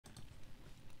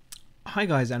Hi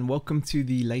guys, and welcome to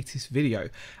the latest video.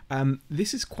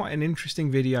 This is quite an interesting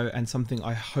video and something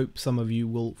I hope some of you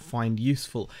will find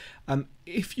useful.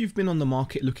 If you've been on the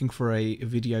market looking for a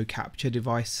video capture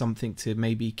device, something to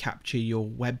maybe capture your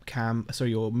webcam, sorry,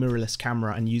 your mirrorless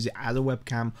camera and use it as a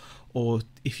webcam, or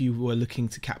if you were looking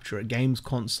to capture a games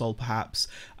console perhaps,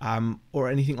 or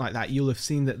anything like that, you'll have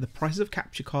seen that the prices of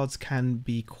capture cards can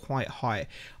be quite high.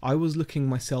 I was looking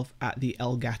myself at the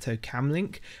Elgato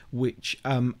Camlink, which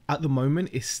at the moment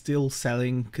is still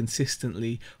selling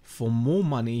consistently for more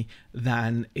money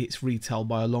than its retail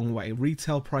by a long way.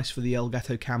 Retail price for the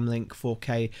Elgato Camlink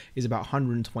 4K is about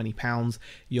 £120.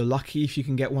 You're lucky if you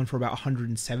can get one for about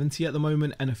 170 at the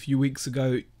moment, and a few weeks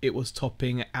ago it was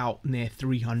topping out near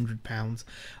 £300.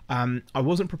 I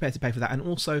wasn't prepared to pay for that, and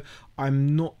also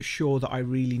I'm not sure that I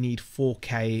really need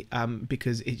 4K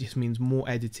because it just means more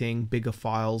editing, bigger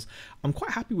files. I'm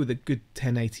quite happy with a good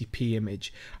 1080p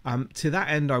image. To that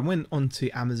end, I went onto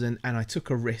Amazon and I took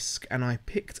a risk and I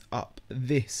picked up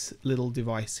this little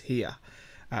device here,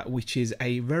 which is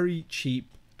a very cheap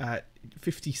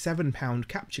 £57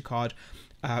 capture card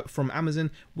from Amazon,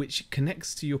 which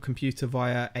connects to your computer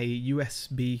via a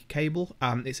USB cable.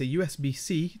 It's a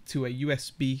USB-C to a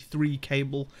USB 3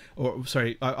 cable, or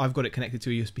sorry, I've got it connected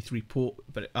to a USB 3 port,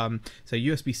 but so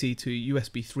USB-C to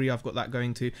USB 3 I've got that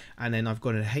going to, and then I've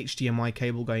got a HDMI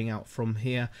cable going out from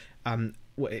here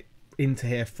into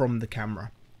here from the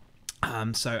camera.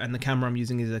 And the camera I'm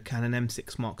using is a Canon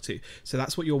M6 MK2. So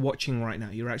that's what you're watching right now.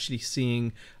 You're actually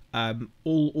seeing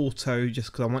all auto,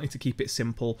 just because I wanted to keep it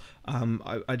simple.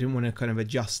 I didn't want to kind of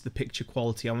adjust the picture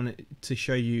quality. I wanted to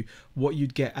show you what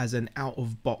you'd get as an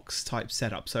out-of-box type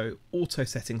setup. So auto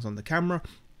settings on the camera,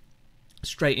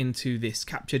 straight into this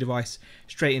capture device,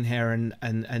 straight in here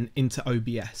and into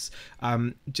OBS.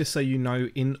 Just so you know,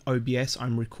 in OBS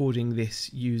I'm recording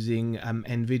this using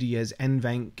NVIDIA's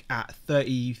NVENC at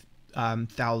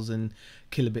 30,000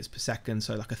 kilobits per second,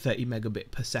 so like a 30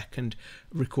 megabit per second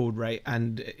record rate,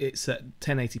 and it's at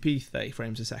 1080p 30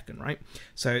 frames a second, right?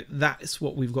 So that's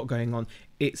what we've got going on.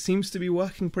 It seems to be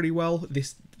working pretty well.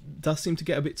 This does seem to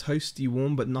get a bit toasty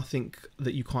warm, but nothing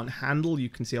that you can't handle. You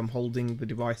can see I'm holding the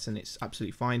device and it's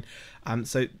absolutely fine.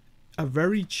 So a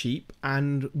very cheap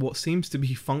and what seems to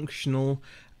be functional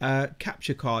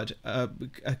capture card, a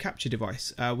capture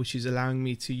device, which is allowing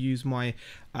me to use my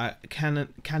Canon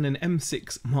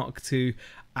M6 MK2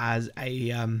 as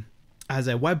a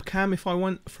webcam if I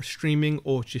want, for streaming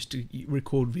or just to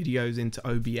record videos into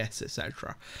OBS,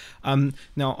 etc.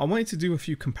 Now I wanted to do a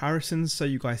few comparisons so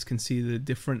you guys can see the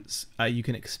difference you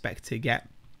can expect to get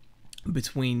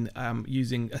between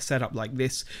using a setup like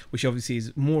this, which obviously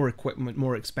is more equipment,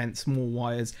 more expense, more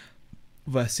wires,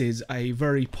 versus a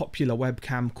very popular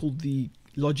webcam called the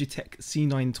Logitech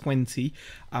C920,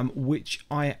 which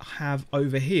I have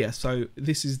over here. So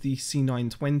this is the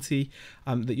C920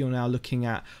 that you're now looking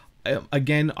at.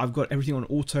 Again, I've got everything on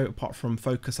auto apart from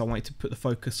focus. I wanted to put the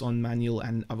focus on manual,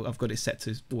 and I've got it set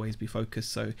to always be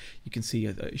focused, so you can see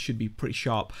it should be pretty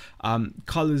sharp.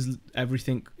 Colors,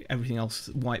 everything else,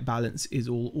 white balance is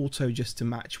all auto, just to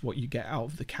match what you get out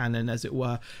of the Canon, as it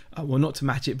were. Well, not to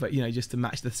match it, but you know, just to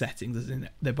match the settings, as in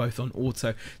they're both on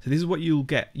auto. So this is what you'll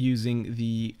get using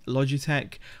the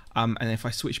Logitech. And if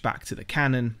I switch back to the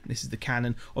Canon, this is the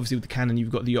Canon. Obviously with the Canon you've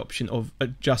got the option of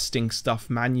adjusting stuff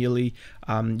manually.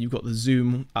 You've got the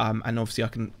zoom, and obviously I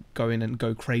can go in and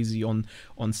go crazy on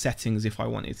settings if I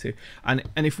wanted to. And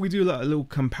if we do a little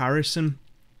comparison,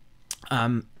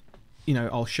 you know,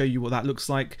 I'll show you what that looks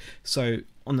like. So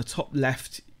on the top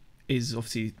left is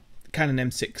obviously Canon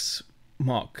M6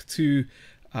 MK2,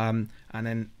 and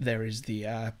then there is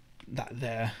the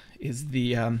there is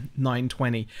the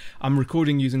 920. I'm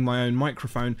recording using my own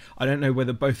microphone. I don't know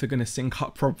whether both are going to sync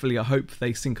up properly. I hope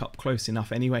they sync up close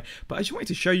enough anyway, but I just wanted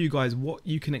to show you guys what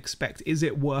you can expect. Is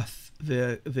it worth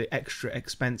the extra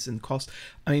expense and cost?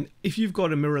 I mean, if you've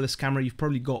got a mirrorless camera, you've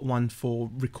probably got one for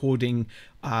recording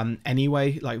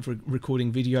anyway, like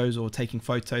recording videos or taking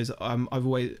photos. I've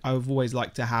always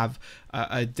liked to have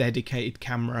a dedicated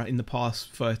camera in the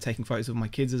past for taking photos of my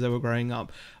kids as they were growing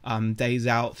up, days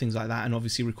out, things like that, and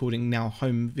obviously recording now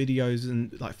home videos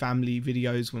and like family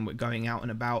videos when we're going out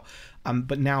and about.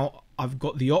 But now I've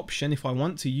got the option, if I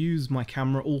want, to use my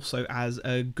camera also as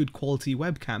a good quality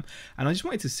webcam, and I just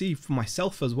wanted to see for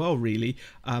myself as well, really,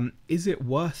 is it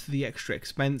worth the extra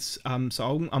expense?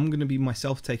 So I'm going to be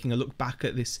myself taking a look back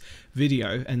at this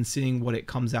video and seeing what it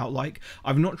comes out like.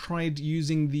 I've not tried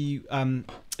using the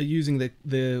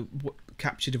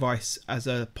capture device as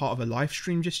a part of a live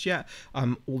stream just yet,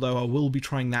 although I will be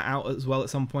trying that out as well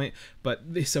at some point. But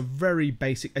it's a very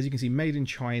basic, as you can see, made in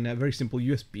China, very simple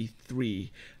USB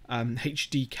 3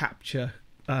 HD capture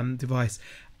device.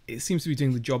 It seems to be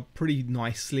doing the job pretty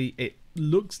nicely. It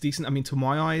looks decent. I mean, to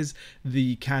my eyes,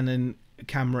 the Canon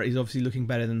camera is obviously looking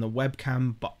better than the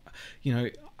webcam, but you know,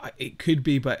 it could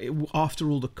be, but after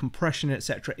all the compression,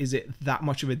 etc., is it that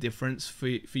much of a difference for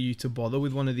you to bother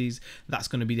with one of these? That's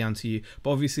going to be down to you. But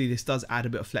obviously this does add a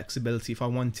bit of flexibility. If I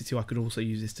wanted to, I could also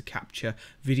use this to capture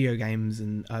video games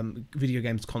and video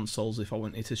games consoles if I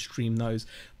wanted to stream those.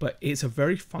 But it's a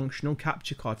very functional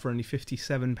capture card for only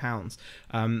 £57.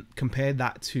 Compare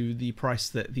that to the price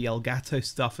that the Elgato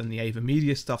stuff and the Ava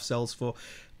Media stuff sells for.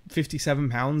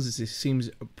 £57 this seems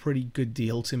a pretty good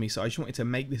deal to me. So I just wanted to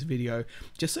make this video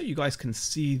just so you guys can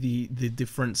see the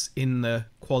difference in the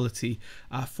quality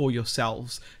for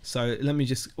yourselves. So let me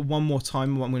just one more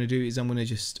time, what I'm going to do is I'm going to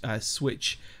just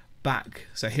switch back.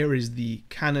 So here is the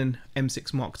Canon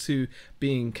M6 Mark II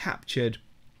being captured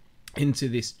into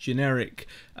this generic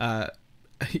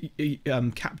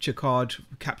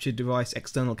capture device,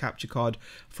 external capture card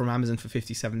from Amazon for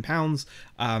 £57.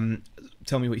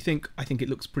 Tell me what you think. I think it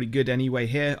looks pretty good anyway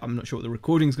here. I'm not sure what the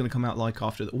recording is going to come out like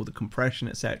after all the compression,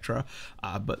 etc.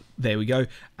 But there we go.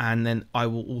 And then I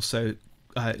will also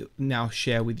now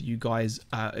share with you guys,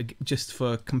 just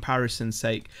for comparison's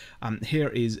sake, here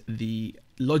is the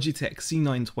Logitech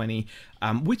C920,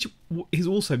 which is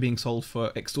also being sold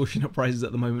for extortionate prices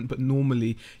at the moment, but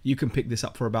normally you can pick this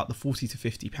up for about the £40 to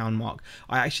 £50 mark.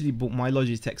 I actually bought my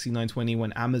Logitech C920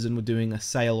 when Amazon were doing a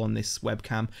sale on this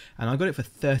webcam, and I got it for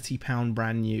 £30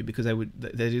 brand new, because they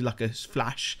did like a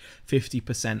flash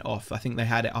 50% off. I think they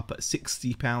had it up at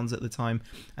 £60 at the time,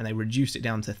 and they reduced it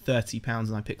down to £30,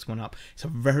 and I picked one up. It's a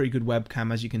very good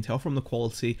webcam, as you can tell from the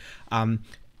quality.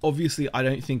 Obviously, I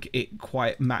don't think it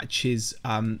quite matches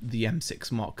the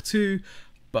M6 Mark II,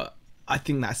 but I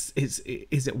think is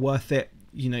it worth it?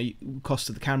 You know, cost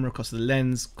of the camera, cost of the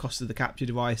lens, cost of the capture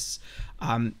device.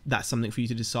 That's something for you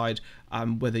to decide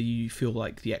whether you feel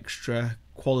like the extra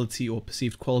quality or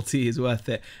perceived quality is worth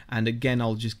it. And again,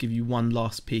 I'll just give you one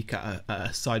last peek at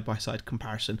a side-by-side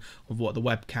comparison of what the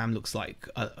webcam looks like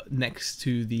next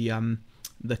to the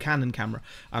Canon camera,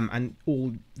 and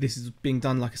all this is being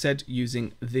done, like I said,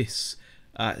 using this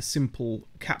simple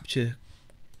capture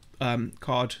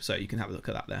card. So you can have a look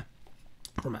at that there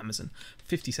from Amazon.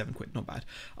 57 quid, not bad.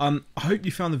 I hope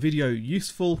you found the video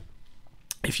useful.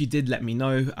 If you did, let me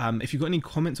know. If you've got any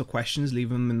comments or questions, leave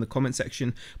them in the comment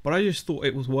section. But I just thought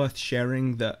it was worth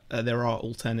sharing that there are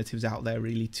alternatives out there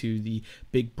really to the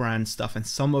big brand stuff, and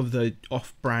some of the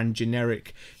off-brand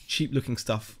generic cheap looking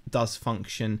stuff does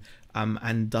function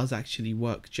and does actually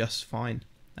work just fine.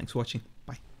 Thanks for watching.